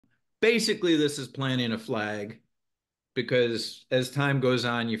basically this is planting a flag because as time goes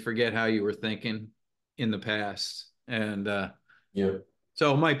on, you forget how you were thinking in the past. And Yeah.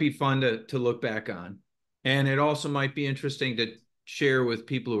 so it might be fun to look back on. And it also might be interesting to share with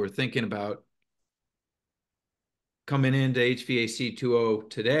people who are thinking about coming into HVAC 2.0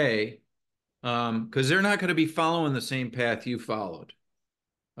 today, because they're not going to be following the same path you followed.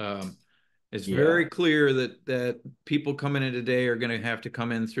 Um, it's Yeah. very clear that people coming in today are going to have to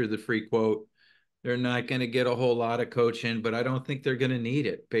come in through the free quote. They're not going to get a whole lot of coaching, but I don't think they're going to need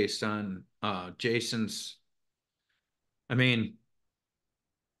it based on Jason's. I mean,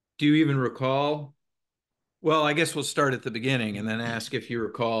 do you even recall? Well, I guess we'll start at the beginning and then ask if you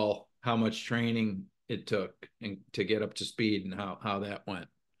recall how much training it took and to get up to speed and how that went.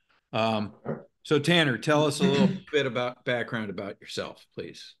 Um, so Tanner, tell us a little bit about background about yourself,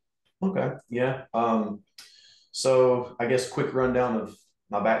 please. Okay. Yeah. So I guess quick rundown of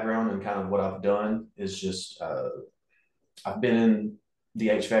my background and kind of what I've done is just I've been in the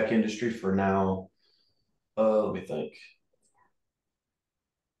HVAC industry for now, let me think,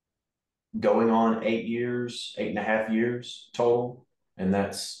 going on 8 years, 8.5 years total. And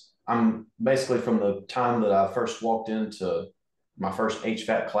I'm basically from the time that I first walked into my first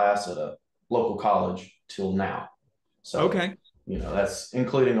HVAC class at a local college till now. So, Okay. that's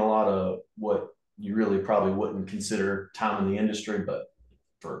including a lot of what you really probably wouldn't consider time in the industry, but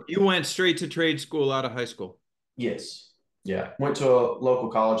for, You went straight to trade school out of high school. yes. Yeah. Went to a local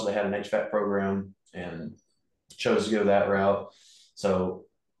college. They had an HVAC program and chose to go that route. So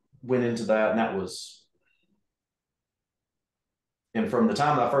went into that, and and from the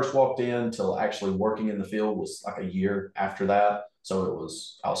time I first walked in till actually working in the field was like a year after that. So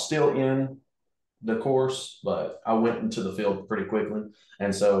I was still in the course, but I went into the field pretty quickly.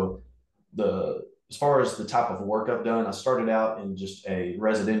 And so as far as the type of work I've done, I started out in just a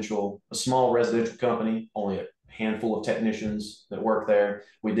small residential company, only a handful of technicians that work there.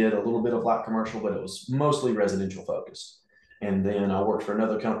 We did a little bit of light commercial, but it was mostly residential focused. And then I worked for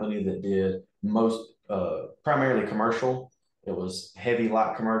another company that did primarily commercial. It was heavy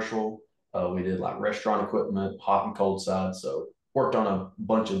light commercial. We did like restaurant equipment, hot and cold side. So worked on a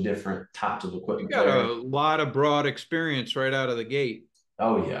bunch of different types of You equipment got a there. lot of broad experience right out of the gate.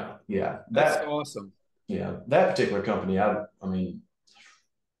 Oh yeah, yeah. That's awesome. That particular company, I mean,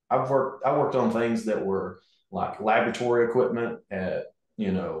 I worked on things that were like laboratory equipment at,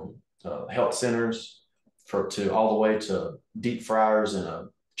 health centers to all the way to deep fryers and a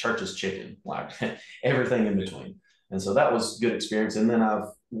church's chicken, like everything in between. And so that was good experience. And then I've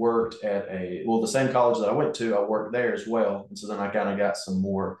worked at the same college that I went to, I worked there as well. And so then I kind of got some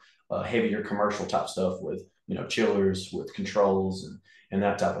more heavier commercial type stuff with, chillers with controls and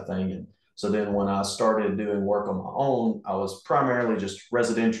that type of thing. And so then when I started doing work on my own, I was primarily just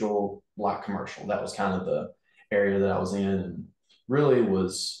residential, light commercial. That was kind of the area that I was in, and really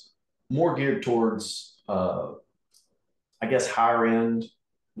was more geared towards, I guess, higher end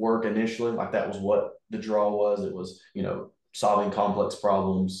work initially. Like that was what the draw was. It was, solving complex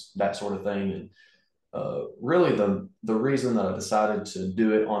problems, that sort of thing. And really the reason that I decided to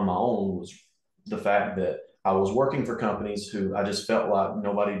do it on my own was the fact that I was working for companies who I just felt like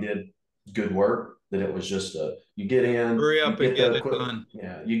nobody did good work. That it was just you get in, Hurry you up and get the get it equipment, done.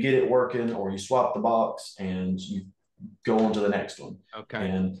 yeah, you get it working, or you swap the box and you go on to the next one. Okay.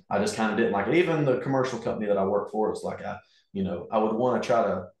 And I just kind of didn't like it. Even the commercial company that I work for, it's like I would want to try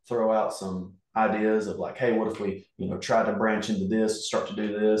to throw out some ideas of like, hey, what if we, try to branch into this, start to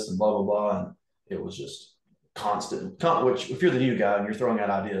do this, and blah blah blah. And it was just constant. Which, if you're the new guy and you're throwing out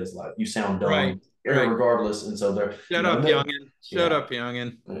ideas, like you sound Right. dumb, Right. regardless. And so they're, Shut up, and youngin. Shut yeah, up,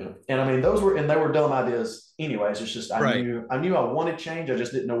 youngin. yeah. And I mean, they were dumb ideas anyways. It's just Right. I knew I wanted change. I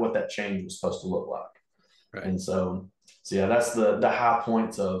just didn't know what that change was supposed to look like. Right. And so yeah, that's the high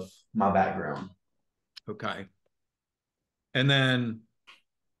points of my background. Okay. And then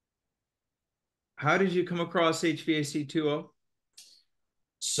how did you come across HVAC 2.0?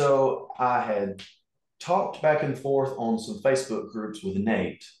 So I had talked back and forth on some Facebook groups with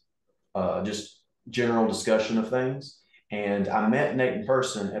Nate, just general discussion of things. And I met Nate in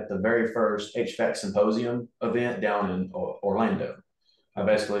person at the very first HVAC symposium event down in Orlando. I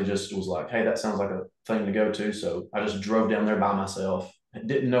basically just was like, hey, that sounds like a thing to go to. So I just drove down there by myself,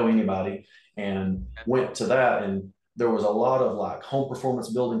 didn't know anybody, and went to that. And there was a lot of like home performance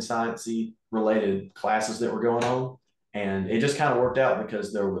building sciencey related classes that were going on. And it just kind of worked out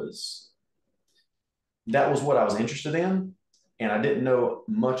because that was what I was interested in. And I didn't know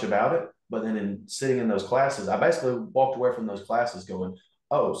much about it. But then in sitting in those classes, I basically walked away from those classes going,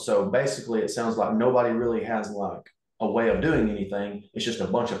 oh, so basically it sounds like nobody really has like a way of doing anything. It's just a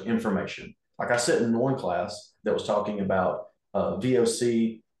bunch of information. Like I sit in one class that was talking about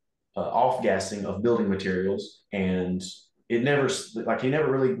VOC off gassing of building materials, and it never like he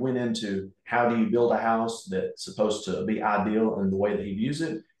never really went into how do you build a house that's supposed to be ideal in the way that he views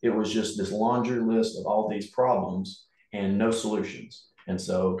it. It was just this laundry list of all these problems and no solutions. And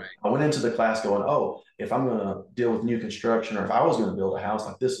so I went into the class going, oh, if I'm going to deal with new construction, or if I was going to build a house,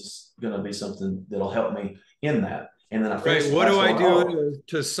 like this is going to be something that'll help me in that. And then I finished the What class do I going, do oh,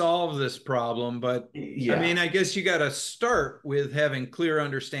 to solve this problem? But I yeah, mean, I guess you got to start with having clear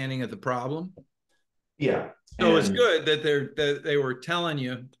understanding of the problem. yeah. So it's And good that they were telling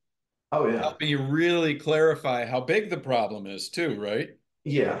you, oh, yeah. helping you really clarify how big the problem is too, right?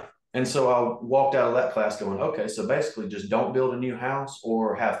 Yeah. And so I walked out of that class going, okay, so basically just don't build a new house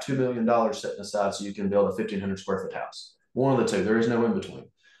or have $2 million set aside so you can build a 1,500 square foot house. One of the two. There is no in between.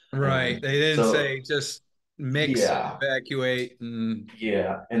 Right. And They didn't so, say just mix and yeah, evacuate and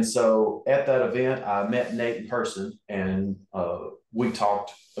yeah. And so at that event, I met Nate in person, and we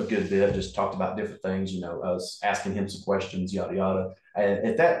talked a good bit, just talked about different things. You know, I was asking him some questions, yada, yada. And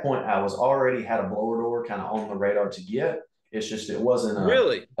at that point, I was already had a blower door kind of on the radar to get. It's just, it wasn't a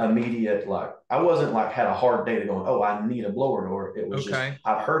really immediate, like, I wasn't like had a hard day to going, oh, I need a blower door. It was just, okay.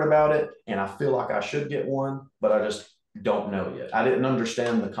 I've heard about it and I feel like I should get one, but I just don't know yet. I didn't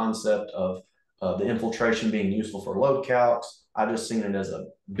understand the concept of the infiltration being useful for load calcs. I just seen it as a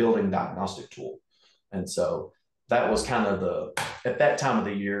building diagnostic tool. And so that was kind of at that time of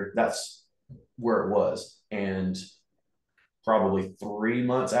the year, that's where it was. And probably 3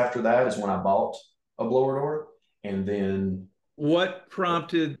 months after that is when I bought a blower door. And then, What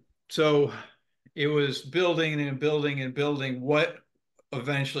prompted, so it was building and building and building. What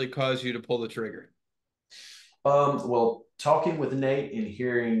eventually caused you to pull the trigger? well, talking with Nate and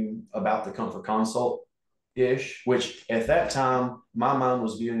hearing about the comfort consult ish, which at that time my mind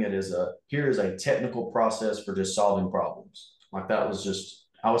was viewing it as here is a technical process for just solving problems. Like that was just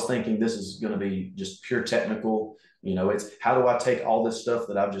I was thinking this is going to be just pure technical. You know, it's how do I take all this stuff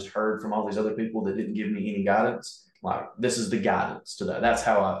that I've just heard from all these other people that didn't give me any guidance? Like this is the guidance to that. That's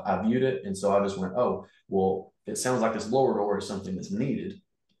how I viewed it. And so I just went, oh, well, it sounds like this lower door is something that's needed.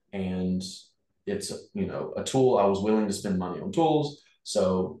 And it's, you know, a tool. I was willing to spend money on tools.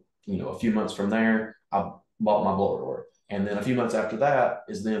 So, you know, a few months from there, I bought my blower door. And then a few months after that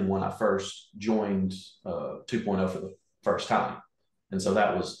is then when I first joined 2.0 for the first time. And so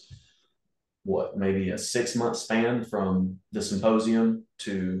that was what, maybe a 6 month span from the symposium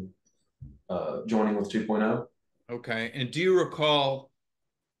to joining with 2.0. Okay. And do you recall?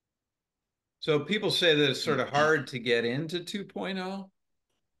 So people say that it's sort of hard to get into 2.0,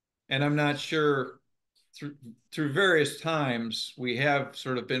 and I'm not sure through various times we have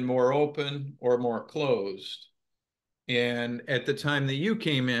sort of been more open or more closed. And at the time that you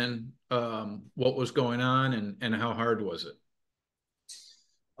came in, what was going on and how hard was it?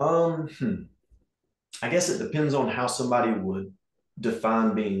 Um, hmm. I guess it depends on how somebody would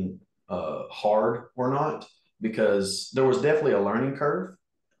define being hard or not, because there was definitely a learning curve,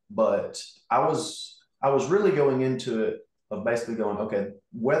 but I was really going into it of basically going, okay,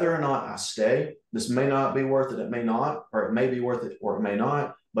 whether or not I stay, this may not be worth it, it may not, or it may be worth it, or it may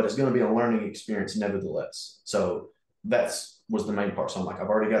not, but it's going to be a learning experience nevertheless. So that's was the main part. So I'm like, I've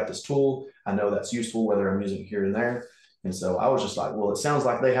already got this tool. I know that's useful, whether I'm using it here and there. And so I was just like, well, it sounds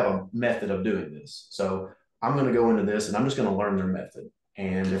like they have a method of doing this. So I'm going to go into this and I'm just going to learn their method.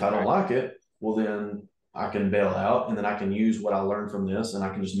 And if I don't like it, well, then I can bail out and then I can use what I learned from this and I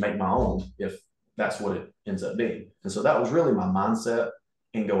can just make my own if that's what it ends up being. And so that was really my mindset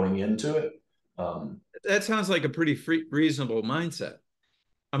in going into it. That sounds like a pretty reasonable mindset.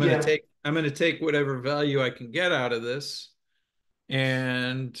 Yeah, I'm going to take whatever value I can get out of this,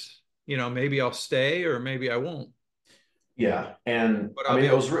 and maybe I'll stay or maybe I won't, yeah. And but I I'll mean, be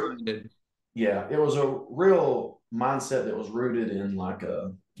open-minded. yeah, it was a real mindset that was rooted in like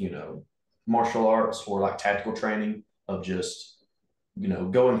martial arts or like tactical training of just,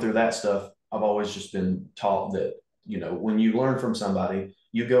 going through that stuff. I've always just been taught that, when you learn from somebody,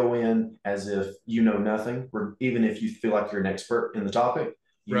 you go in as if you know nothing, or even if you feel like you're an expert in the topic,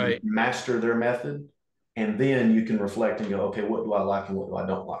 you Right. master their method, and then you can reflect and go, okay, what do I like and what do I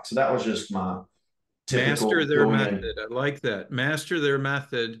don't like? So that was just my Master typical their going in. method. I like that. Master their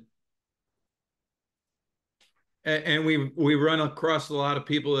method. And we run across a lot of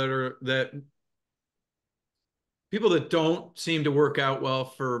people that people that don't seem to work out well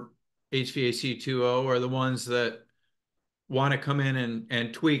for HVAC 2.0 are the ones that want to come in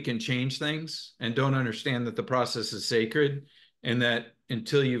and tweak and change things and don't understand that the process is sacred, and that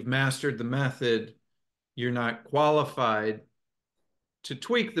until you've mastered the method, you're not qualified to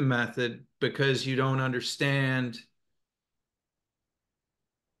tweak the method because you don't understand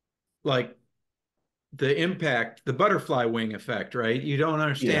like the impact, the butterfly wing effect, right? You don't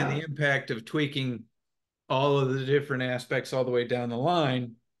understand the Yeah. impact of tweaking all of the different aspects all the way down the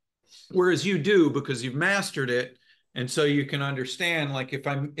line, whereas you do because you've mastered it, and so you can understand like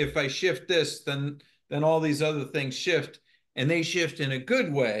if I shift this, then all these other things shift, and they shift in a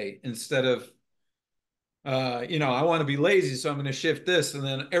good way instead of I want to be lazy, so I'm going to shift this, and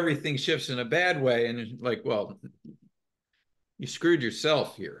then everything shifts in a bad way, and like, well, you screwed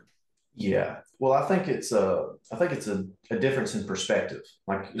yourself here. Yeah. Well, I think it's a difference in perspective.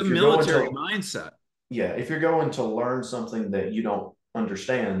 Like The if you're going military to mindset. yeah, if you're going to learn something that you don't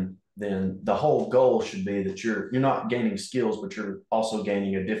understand, then the whole goal should be that you're not gaining skills, but you're also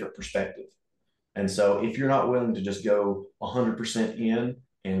gaining a different perspective. And so if you're not willing to just go 100% in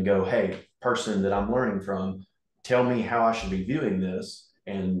and go, hey, person that I'm learning from, tell me how I should be viewing this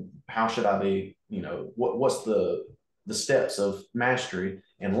and how should I be, what's the steps of mastery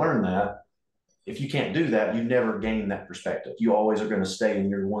and learn that. If you can't do that, you never gain that perspective. You always are going to stay in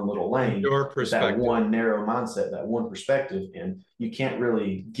your one little lane Your with that perspective. one narrow mindset, that one perspective, and you can't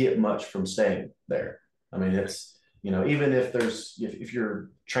really get much from staying there. I mean, it's even if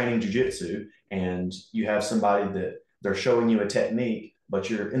you're training jujitsu and you have somebody that they're showing you a technique, but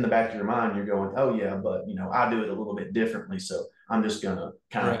you're in the back of your mind, you're going, oh yeah, but I do it a little bit differently, so I'm just gonna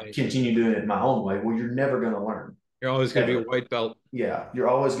kind of Right. continue doing it my own way. Well, you're never gonna learn You're always going to be a ever. white belt. Yeah, you're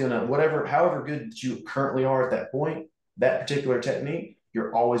always gonna however good that you currently are at that point, that particular technique,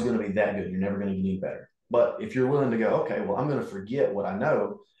 you're always going to be that good. You're never going to get any better. But if you're willing to go, okay, well, I'm going to forget what I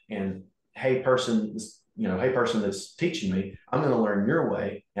know, and hey person that's teaching me, I'm going to learn your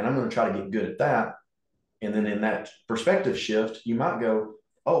way, and I'm going to try to get good at that. And then in that perspective shift, you might go,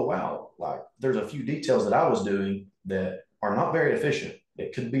 oh wow, like there's a few details that I was doing that are not very efficient.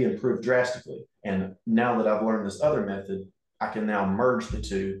 It could be improved drastically. And now that I've learned this other method, I can now merge the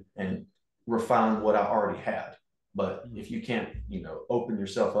two and refine what I already had. But if you can't, open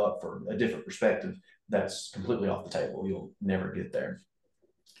yourself up for a different perspective, that's completely off the table. You'll never get there.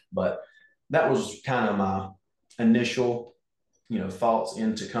 But that was kind of my initial, thoughts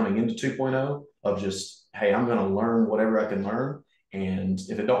into coming into 2.0 of just, hey, I'm going to learn whatever I can learn. And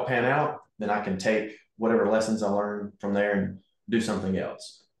if it don't pan out, then I can take whatever lessons I learned from there and do something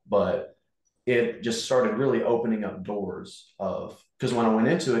else. But it just started really opening up doors of, because when I went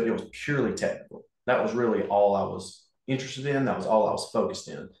into it, it was purely technical. That was really all I was interested in. That was all I was focused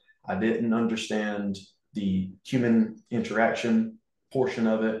in. I didn't understand the human interaction portion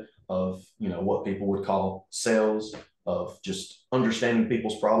of it, of what people would call sales, of just understanding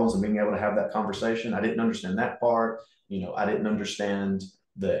people's problems and being able to have that conversation. I didn't understand that part. I didn't understand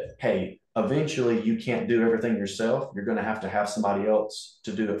that, hey, eventually you can't do everything yourself. You're going to have somebody else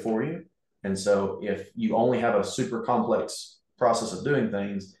to do it for you. And so if you only have a super complex process of doing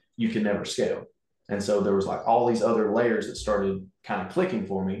things, you can never scale. And so there was like all these other layers that started kind of clicking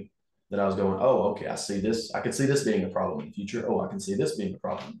for me, that I was going, oh, okay, I see this. I could see this being a problem in the future. Oh, I can see this being a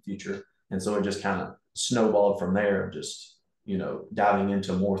problem in the future. And so it just kind of snowballed from there, just, diving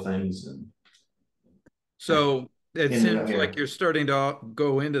into more things and So it ended up seems like here. you're starting to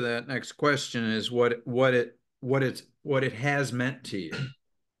go into that next question is what it has meant to you.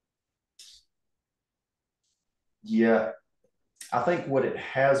 Yeah, I think what it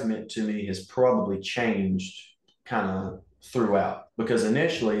has meant to me has probably changed kind of throughout, because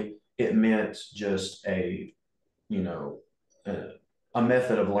initially it meant just you know, a, a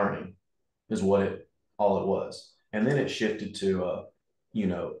method of learning is what it all it was. And then it shifted to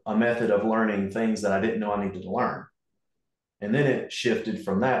a method of learning things that I didn't know I needed to learn. And then it shifted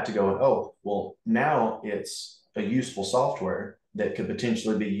from that to going, oh, well, now it's a useful software that could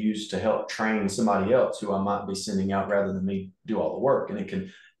potentially be used to help train somebody else who I might be sending out rather than me do all the work. And it can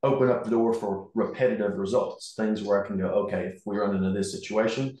open up the door for repetitive results, things where I can go, okay, if we run into this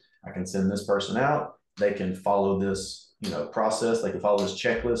situation, I can send this person out. They can follow this, process. They can follow this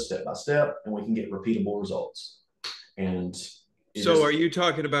checklist step by step, and we can get repeatable results. And it So are just you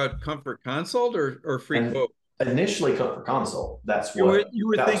talking about Comfort Consult or Free and Quote? initially Comfort Console. You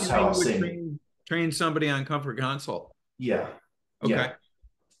were That was thinking that how I you would seen it. train somebody on Comfort Consult. Yeah, Okay. yeah.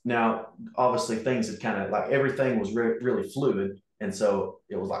 Now, obviously, things had kind of like everything was really fluid, and so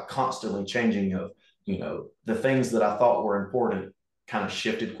it was like constantly changing. Of the things that I thought were important kind of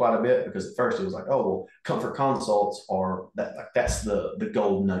shifted quite a bit, because at first it was like, oh well, comfort consults are that like that's the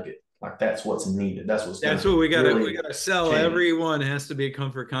gold nugget, like that's what's needed, that's what's That's gonna what we really gotta sell. change. Everyone has to be a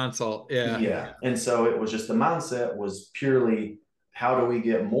Comfort Consult. Yeah. Yeah. And so it was just the mindset was purely how do we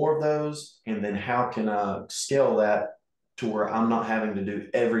get more of those? And then how can I scale that to where I'm not having to do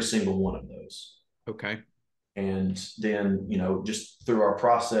every single one of those? Okay. And then, just through our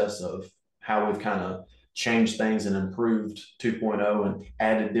process of how we've kind of changed things and improved 2.0 and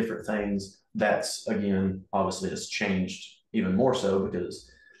added different things, that's again, obviously, has changed even more so because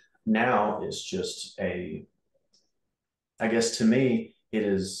now it's just I guess to me, it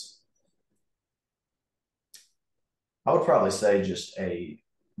is, I would probably say just a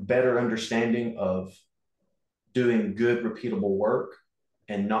better understanding of doing good, repeatable work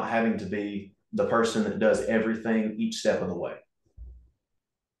and not having to be the person that does everything each step of the way.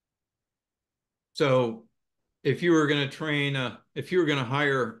 So if you were going to if you were going to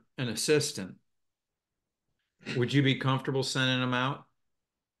hire an assistant, would you be comfortable sending them out?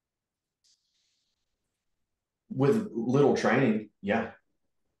 With little training, yeah.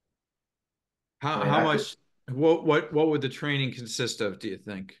 I mean, How I could, much, what would the training consist of, do you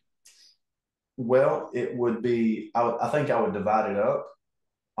think? well, it would be, I think I would divide it up,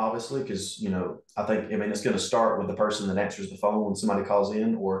 obviously, because, I mean, it's going to start with the person that answers the phone when somebody calls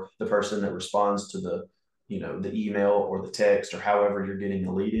in, or the person that responds to the email or the text, or however you're getting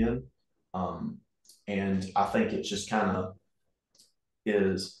the lead in. Um, and I think it just kind of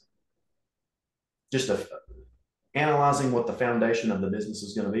is just analyzing what the foundation of the business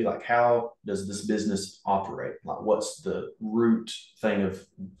is going to be. Like, how does this business operate? Like, what's the root thing of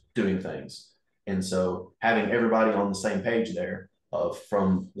doing things? And so having everybody on the same page there, of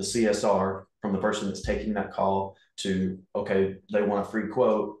from the CSR, from the person that's taking that call, to, okay, they want a free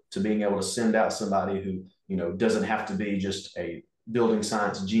quote, to being able to send out somebody who, doesn't have to be just a building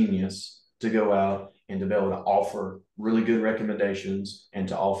science genius to go out and to be able to offer really good recommendations and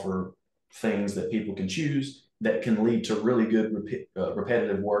to offer things that people can choose that can lead to really good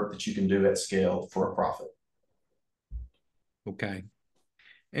repetitive work that you can do at scale for a profit. Okay.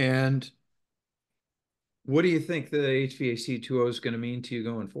 And what do you think the HVAC 2.0 is going to mean to you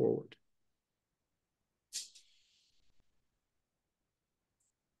going forward?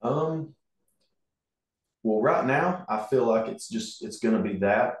 Um, well, right now, I feel like it's going to be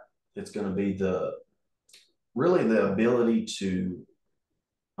that. It's going to be really the ability to,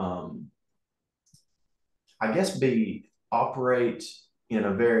 um, I guess, operate in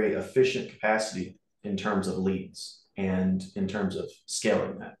a very efficient capacity in terms of leads and in terms of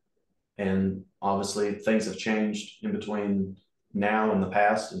scaling that. And obviously, things have changed in between now and the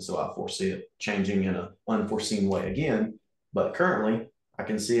past. And so I foresee it changing in an unforeseen way again. But currently, I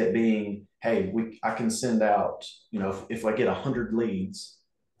can see it being, hey, I can send out, if I get 100 leads,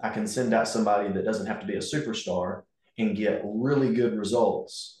 I can send out somebody that doesn't have to be a superstar and get really good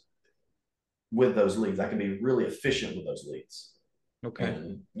results with those leads. I can be really efficient with those leads Okay.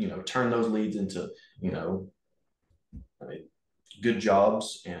 and, turn those leads into, you know, I mean, good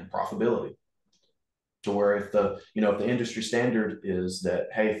jobs and profitability, to where if the industry standard is that,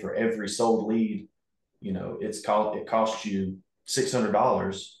 hey, for every sold lead, it costs you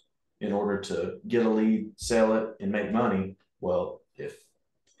 $600 in order to get a lead, sell it, and make money. Well, if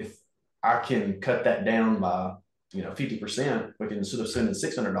I can cut that down by 50%, we can, instead of spending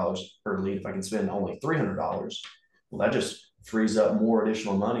 $600 per lead, if I can spend only $300, well, that just frees up more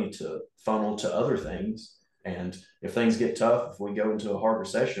additional money to funnel to other things. And if things get tough, if we go into a hard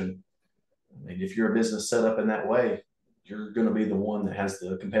recession, I mean, if you're a business set up in that way, you're going to be the one that has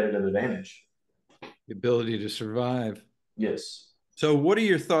the competitive advantage. The ability to survive. Yes. So what are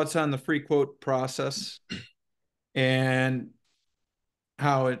your thoughts on the free quote process and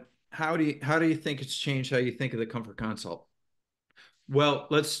how do you think it's changed how you think of the comfort consult? Well,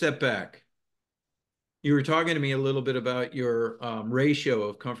 let's step back. You were talking to me a little bit about your ratio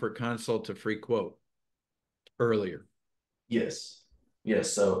of comfort consult to free quote earlier. Yes.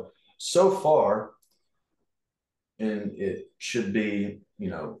 Yes. So far, and it should be,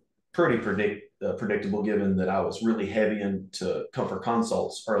 pretty predictable, given that I was really heavy into comfort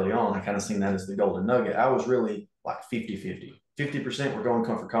consults early on. I kind of seen that as the golden nugget. I was really like 50% we're going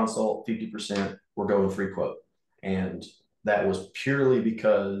comfort consult, 50% we're going free quote. And that was purely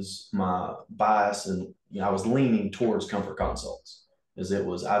because my bias, and I was leaning towards comfort consults, as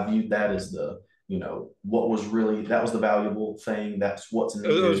I viewed that as what was really, that was the valuable thing. That's what's Those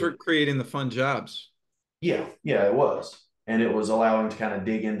needed. were creating the fun jobs. Yeah, it was. And it was allowing to kind of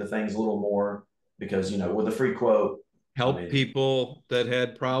dig into things a little more because, with a free quote, I Help mean, people that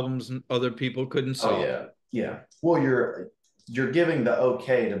had problems and other people couldn't oh solve. yeah, yeah. Well, you're giving the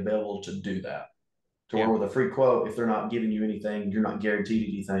okay to be able to do that. To where Yeah. with a free quote, if they're not giving you anything, you're not guaranteed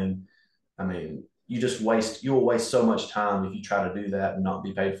anything. I mean, you will waste so much time if you try to do that and not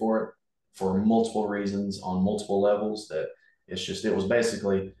be paid for it, for multiple reasons on multiple levels, that It's just, it was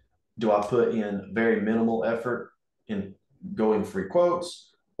basically, do I put in very minimal effort in going free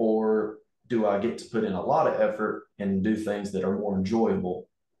quotes, or do I get to put in a lot of effort and do things that are more enjoyable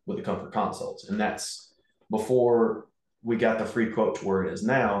with the comfort consults? And that's before we got the free quote to where it is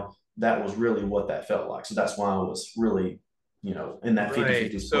now. That was really what that felt like. So that's why I was really, in that 50-50 Right.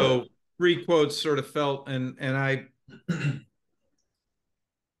 split. So free quotes sort of felt,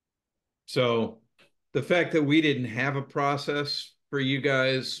 so the fact that we didn't have a process for you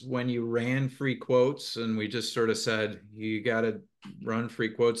guys when you ran free quotes, and we just sort of said, you got to run free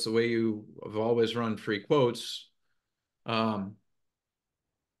quotes the way you have always run free quotes. I'm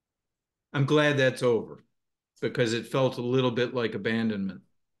glad that's over, because it felt a little bit like abandonment.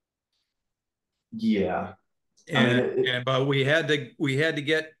 Yeah. I mean, But we had to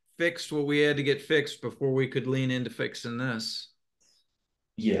get fixed what we had to get fixed before we could lean into fixing this.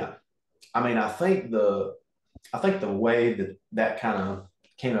 yeah. I mean, I think the way that kind of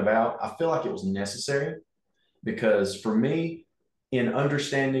came about, I feel like it was necessary, because for me, in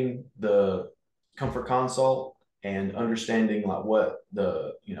understanding the comfort consult and understanding like what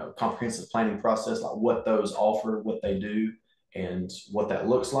the comprehensive planning process, like what those offer, what they do, and what that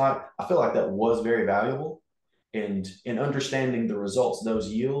looks like, I feel like that was very valuable. And in understanding the results those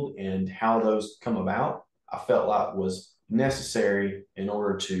yield and how those come about, I felt like was necessary in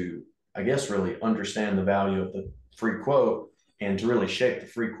order to, I guess, really understand the value of the free quote and to really shape the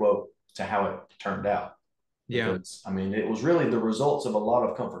free quote to how it turned out. Yeah, Because I mean, it was really the results of a lot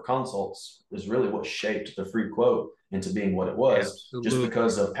of comfort consults is really what shaped the free quote into being what it was, just absolutely.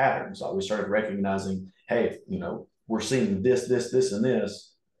 because of patterns. Like we started recognizing, hey, we're seeing this, and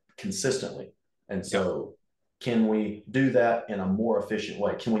this consistently. And Yeah. so, can we do that in a more efficient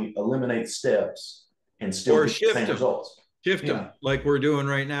way? Can we eliminate steps and still Or get the same results? shift Yeah. them like we're doing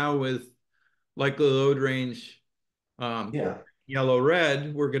right now with likely load range, um, Yeah. yellow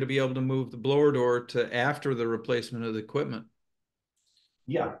red. We're going to be able to move the blower door to after the replacement of the equipment.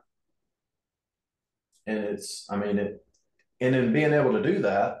 Yeah. And I mean, and in being able to do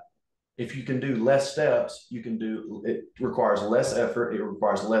that, if you can do less steps, it requires less effort, it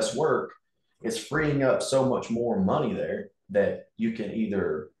requires less work. It's freeing up so much more money there that you can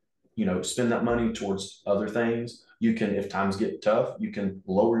either, spend that money towards other things. You can, if times get tough, you can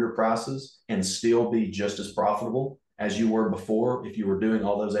lower your prices and still be just as profitable as you were before if you were doing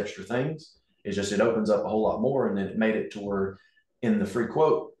all those extra things. It's just, it opens up a whole lot more. And then it made it to where in the free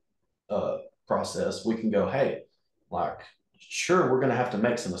quote uh, process, we can go, hey, like, sure, we're going to have to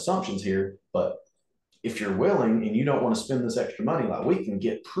make some assumptions here, but if you're willing and you don't want to spend this extra money, like, we can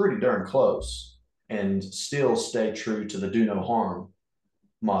get pretty darn close and still stay true to the do no harm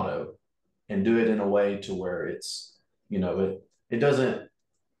motto and do it in a way to where it's, it doesn't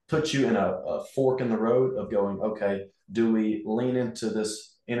put you in a fork in the road of going, okay, do we lean into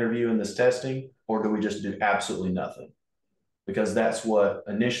this interview and this testing, or do we just do absolutely nothing? Because that's what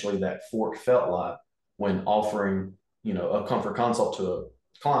initially that fork felt like when offering, a comfort consult to a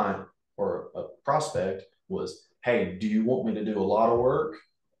client or a prospect was, hey, do you want me to do a lot of work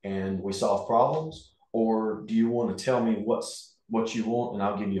and we solve problems? Or do you want to tell me what you want and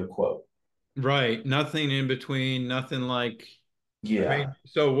I'll give you a quote? Right. Nothing in between, nothing like, Yeah.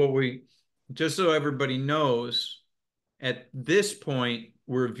 so just so everybody knows, at this point,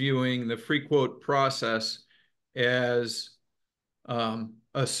 we're viewing the free quote process as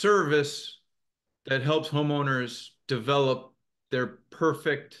a service that helps homeowners develop their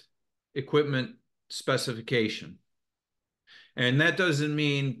perfect equipment specification. And that doesn't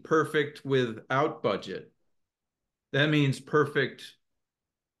mean perfect without budget. That means perfect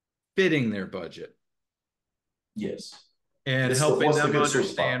fitting their budget Yes. and It's the helping what's the them good sweet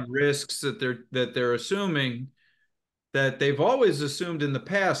spot? understand risks that they're assuming, that they've always assumed in the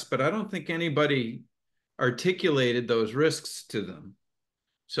past, but I don't think anybody articulated those risks to them.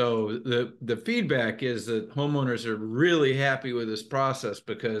 So the feedback is that homeowners are really happy with this process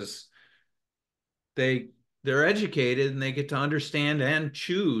because they they're educated and they get to understand and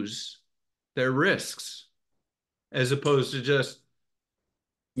choose their risks, as opposed to just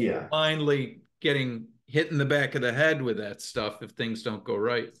Yeah. blindly getting hit in the back of the head with that stuff if things don't go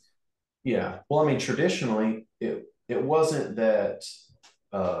right. Yeah. Well, I mean, traditionally, it wasn't that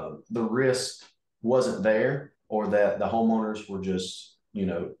the risk wasn't there, or that the homeowners were just,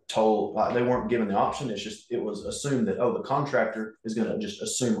 told, like, they weren't given the option. It's just, it was assumed that, oh, the contractor is going to just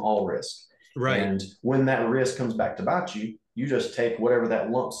assume all risk. Right. And when that risk comes back to bite you, you just take whatever that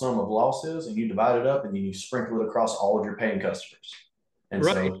lump sum of loss is and you divide it up and then you sprinkle it across all of your paying customers. And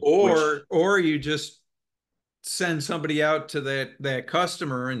Right. so, which, Or you just send somebody out to that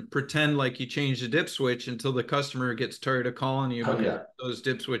customer and pretend like you changed the dip switch until the customer gets tired of calling you Oh because yeah, those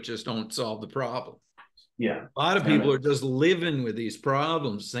dip switches don't solve the problem. yeah. A lot of people And are just living with these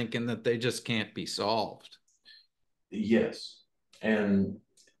problems thinking that they just can't be solved. yes, and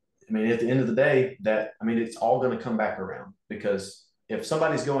I mean, at the end of the day, that I mean, it's all going to come back around because if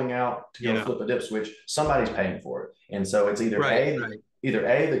somebody's going out to go Yeah. flip a dip switch, somebody's paying for it, and so it's Right, right. either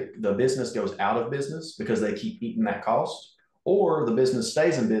a the business goes out of business because they keep eating that cost, or the business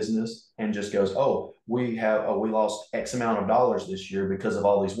stays in business and just goes, oh, we lost X amount of dollars this year because of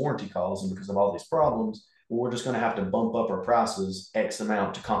all these warranty calls and because of all these problems. Well, we're just going to have to bump up our prices X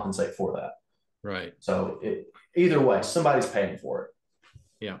amount to compensate for that. Right. So either way, somebody's paying for it.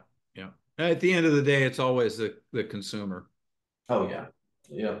 Yeah. Yeah. At the end of the day, it's always the consumer. Oh yeah,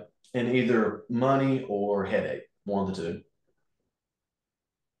 yeah, and either money or headache, one of the two.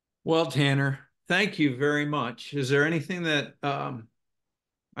 Well, Tanner, thank you very much. Is there anything that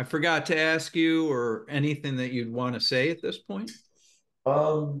I forgot to ask you or anything that you'd want to say at this point?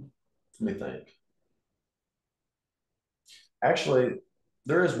 Let me think. Actually,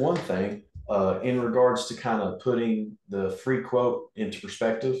 there is one thing in regards to kind of putting the free quote into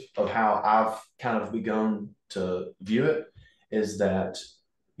perspective of how I've kind of begun to view it is that,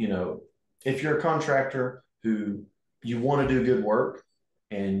 you know, if you're a contractor who you want to do good work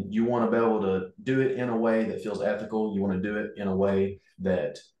and you want to be able to do it in a way that feels ethical, you want to do it in a way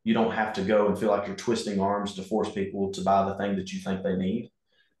that you don't have to go and feel like you're twisting arms to force people to buy the thing that you think they need.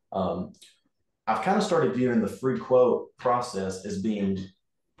 Um, I've kind of started viewing the free quote process as being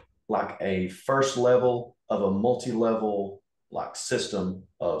like a first level of a multi-level like system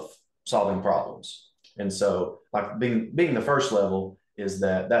of solving problems. And so like being the first level is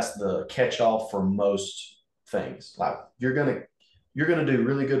that's the catch-all for most things. Like you're gonna do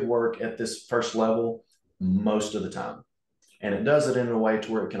really good work at this first level most of the time. And it does it in a way to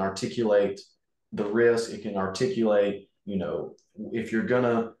where it can articulate the risk, it can articulate, if you're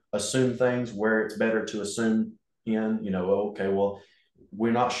gonna assume things where it's better to assume in, okay, well,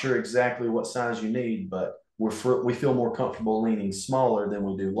 we're not sure exactly what size you need, but we feel more comfortable leaning smaller than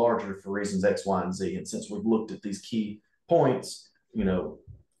we do larger for reasons X, Y, and Z. And since we've looked at these key points,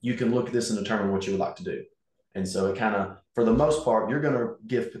 you can look at this and determine what you would like to do. And so it kind of, for the most part, you're going to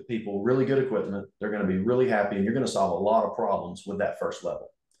give people really good equipment. They're going to be really happy, and you're going to solve a lot of problems with that first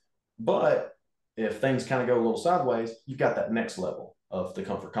level. But if things kind of go a little sideways, you've got that next level of the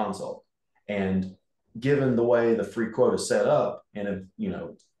comfort consult. And given the way the free quote is set up, and if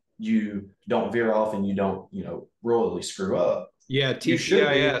you don't veer off and you don't royally screw up, Yeah, you should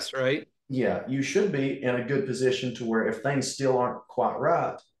be TCIS, right? yeah, you should be in a good position to where if things still aren't quite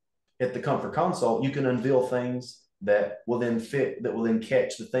right at the comfort consult, you can unveil things that will then fit, that will then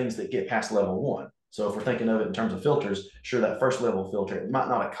catch the things that get past level one. So if we're thinking of it in terms of filters, sure, that first level filter, it might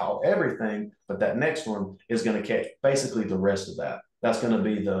not have caught everything, but that next one is going to catch basically the rest of that. That's going to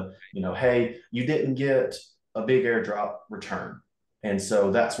be the, hey, you didn't get a big airdrop return. And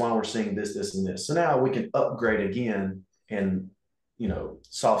so that's why we're seeing this, this, and this. So now we can upgrade again and,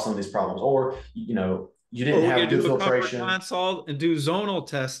 solve some of these problems. Or, you didn't have good filtration. Consult and do zonal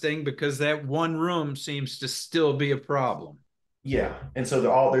testing because that one room seems to still be a problem. Yeah. And so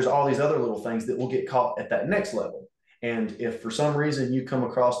there's all these other little things that will get caught at that next level. And if for some reason you come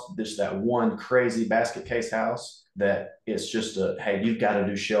across that one crazy basket case house that it's just hey, you've got to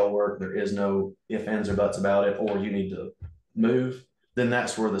do shell work, there is no ifs, ands, or buts about it, or you need to move, then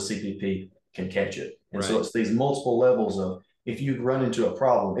that's where the CPP can catch it. And so it's these multiple levels of, if you run into a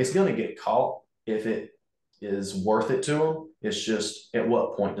problem, it's going to get caught if it is worth it to them. It's just at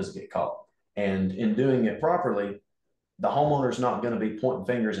what point does it get caught? And in doing it properly, the homeowner's not going to be pointing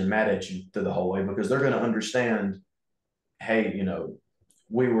fingers and mad at you through the whole way, because they're going to understand, hey,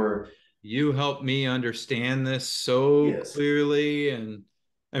 you helped me understand this so yes. clearly. And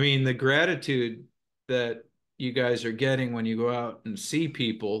I mean, the gratitude that you guys are getting when you go out and see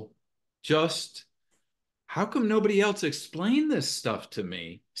people, just how come nobody else explained this stuff to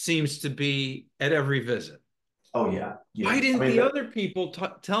me, seems to be at every visit. Oh yeah. Yeah. Why didn't the other people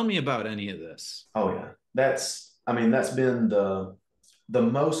tell me about any of this? Oh yeah. That's been the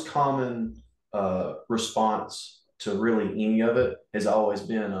most common response to really any of it has always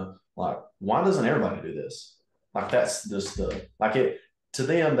been like, why doesn't everybody do this? Like that's just it to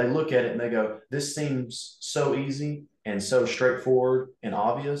them, they look at it and they go, this seems so easy and so straightforward and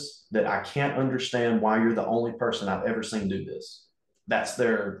obvious that I can't understand why you're the only person I've ever seen do this. That's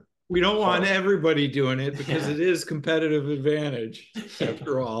their We don't want everybody doing it because it is competitive advantage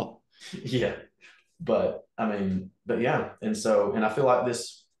after all. Yeah. But yeah. And so, and I feel like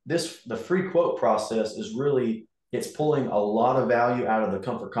the free quote process is really, it's pulling a lot of value out of the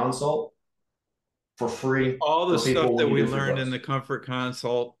comfort consult for free All the for stuff people that when you we do free learned in the quotes. comfort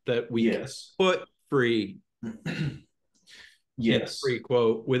consult that we can Yes. put free in the free Yes.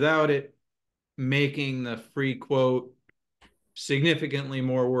 quote without it making the free quote significantly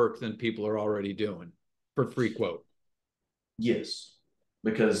more work than people are already doing for free quote. Yes.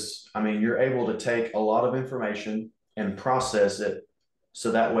 Because I mean, you're able to take a lot of information and process it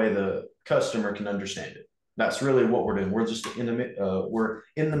so that way the customer can understand it. That's really what we're doing. We're just we're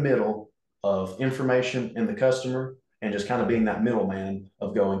in the middle of information and the customer, and just kind of being that middleman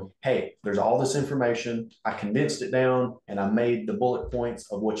of going, hey, there's all this information. I condensed it down and I made the bullet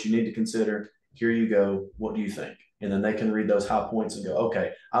points of what you need to consider. Here you go. What do you think? And then they can read those high points and go,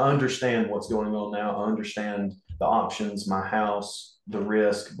 okay, I understand what's going on now. I understand the options, my house, the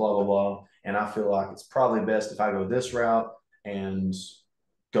risk, blah, blah, blah. And I feel like it's probably best if I go this route and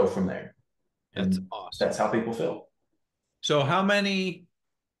go from there. That's And awesome. that's how people feel. So how many,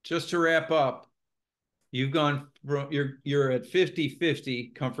 just to wrap up, you've gone from you're at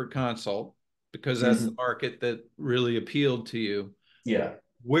 50-50 comfort consult because that's the Mm-hmm. market that really appealed to you. Yeah.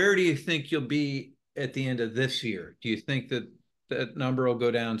 Where do you think you'll be at the end of this year? Do you think that that number will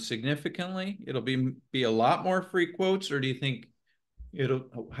go down significantly? It'll be a lot more free quotes, or do you think it'll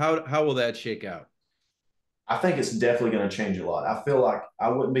how will that shake out? I think it's definitely going to change a lot. I feel like I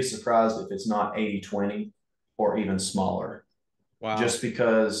wouldn't be surprised if it's not 80-20 or even smaller, Wow. just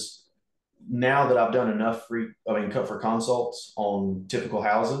because now that I've done enough cut for consults on typical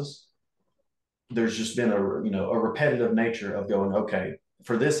houses, there's just been a repetitive nature of going, okay,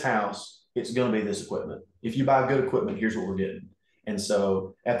 for this house, it's going to be this equipment. If you buy good equipment, here's what we're getting. And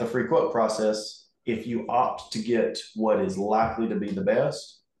so at the free quote process, if you opt to get what is likely to be the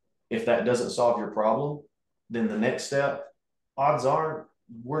best, if that doesn't solve your problem, then the next step, odds are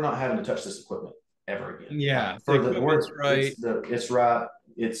we're not having to touch this equipment ever again. Yeah, Like the for the equipment's word, right. it's right.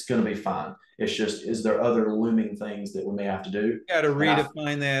 It's going to be fine. It's just, is there other looming things that we may have to do? Got to And I,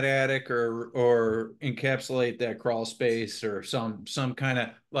 redefine that attic or encapsulate that crawl space or some kind of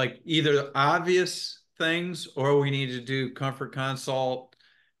like either obvious things or we need to do comfort consult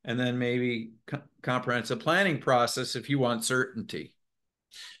and then maybe comprehensive planning process if you want certainty.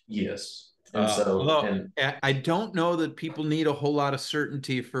 yes. And so, Although and I don't know that people need a whole lot of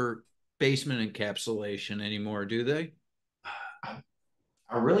certainty for basement encapsulation anymore, do they? I,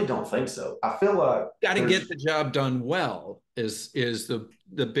 I really don't think so. I feel like Got to get there's, the job done well is the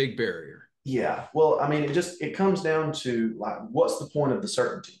big barrier. yeah. Well, I mean, it comes down to like, what's the point of the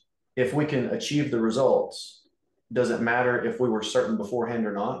certainty? If we can achieve the results, does it matter if we were certain beforehand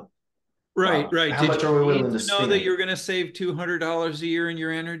or not? Right, Like, right. how Did much you are we need willing to to know that spend? you're going to save $200 a year in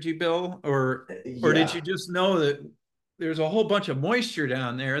your energy bill, or did you Yeah. just know that there's a whole bunch of moisture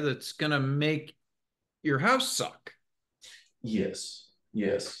down there that's going to make your house suck? Yes.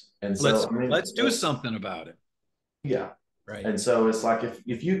 Yes. And Let's so, I mean, let's do something about it. yeah. Right. And so it's like,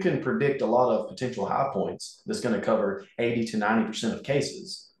 if you can predict a lot of potential high points that's going to cover 80 to 90% of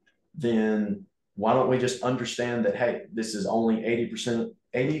cases, then why don't we just understand that, hey, this is only 80%,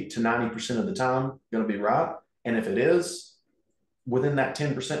 80 to 90% of the time going to be right. And if it is within that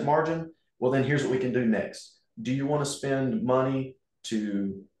 10% margin, well, then here's what we can do next. Do you want to spend money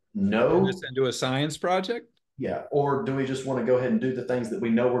to Turn this know? into a science project? Yeah. Or do we just want to go ahead and do the things that we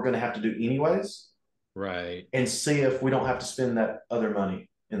know we're going to have to do anyways? Right. And see if we don't have to spend that other money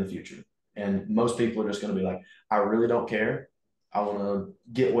in the future. And most people are just going to be like, I really don't care. I want to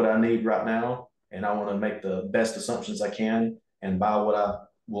get what I need right now. And I want to make the best assumptions I can and buy what I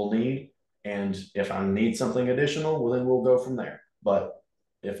will need. And if I need something additional, well, then we'll go from there. But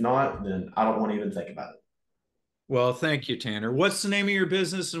if not, then I don't want to even think about it. Well, thank you, Tanner. What's the name of your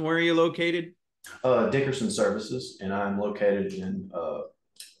business and where are you located? Dickerson Services, and I'm located in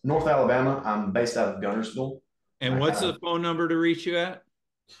North Alabama. I'm based out of Gunnersville. And And I what's kind the of phone number to reach you at?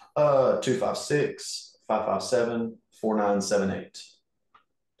 256-557-4978.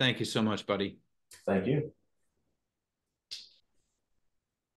 Thank you so much, buddy. Thank you.